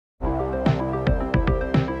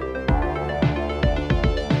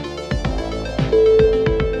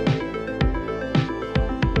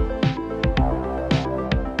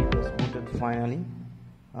finally.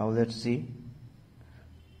 Let's see.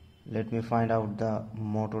 Let me find out the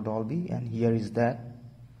MOTO Dolby, and here is that.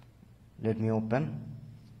 Let me open.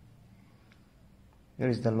 Here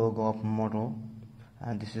is the logo of MOTO,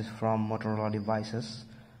 and this is from Motorola devices.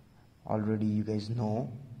 Already you guys know.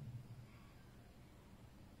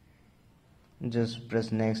 Just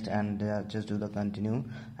press next and just do the continue,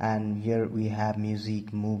 and here we have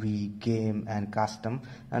music, movie, game, and custom.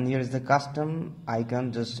 And here is the custom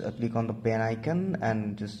icon. Just click on the pen icon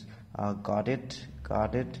and just got it,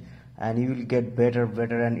 and you will get better,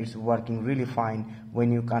 and it's working really fine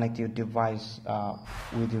when you connect your device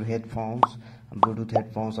with your headphones, Bluetooth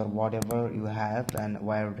headphones or whatever you have, and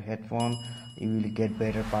wired headphone. You will get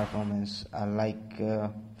better performance.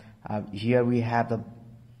 Here we have the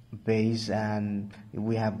bass, and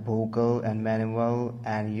we have vocal and manual,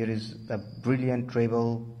 and here is a brilliant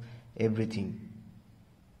treble, everything.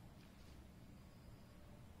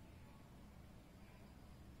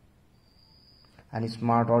 And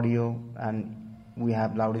smart audio, and we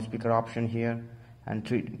have loudspeaker option here, and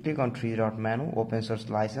click on three-dot menu, open source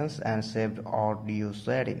license, and saved audio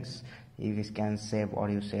settings. You guys can save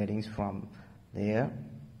audio settings from there.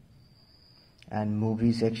 And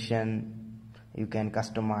movie section, you can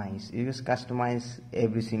customize. You just customize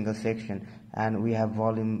every single section, and we have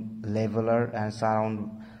volume leveler and surround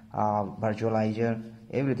virtualizer.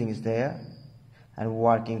 Everything is there and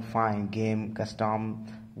working fine. Game, custom,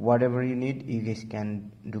 whatever you need, you guys can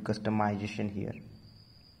do customization here.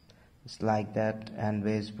 It's like that, and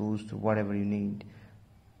bass boost, whatever you need,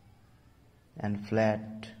 and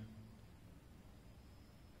flat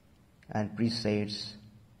and presets.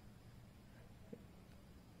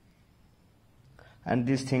 And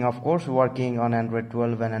this thing, of course, working on Android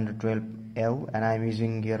 12 and Android 12L, and I'm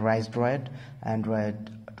using here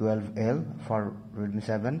Android 12L for Redmi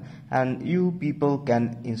 7. And you people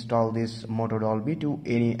can install this MOTO Dolby to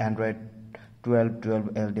any Android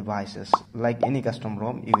 12L devices, like any custom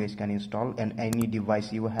ROM you guys can install, and any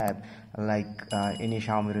device you have, like any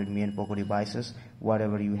Xiaomi, Redmi, and Poco devices,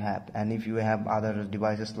 whatever you have. And if you have other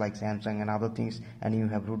devices like Samsung and other things, and you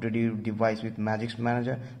have rooted your device with magisk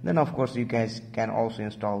manager, then of course you guys can also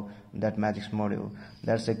install that magisk module.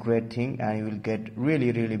 That's a great thing, and you will get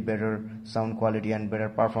really better sound quality and better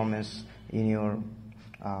performance in your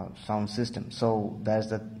sound system. So that's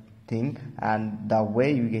the thing, and the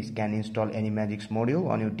way you guys can install any magisk module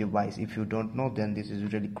on your device. If you don't know, then this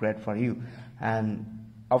is really great for you. And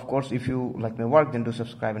of course, if you like my work, then do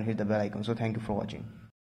subscribe and hit the bell icon. So thank you for watching.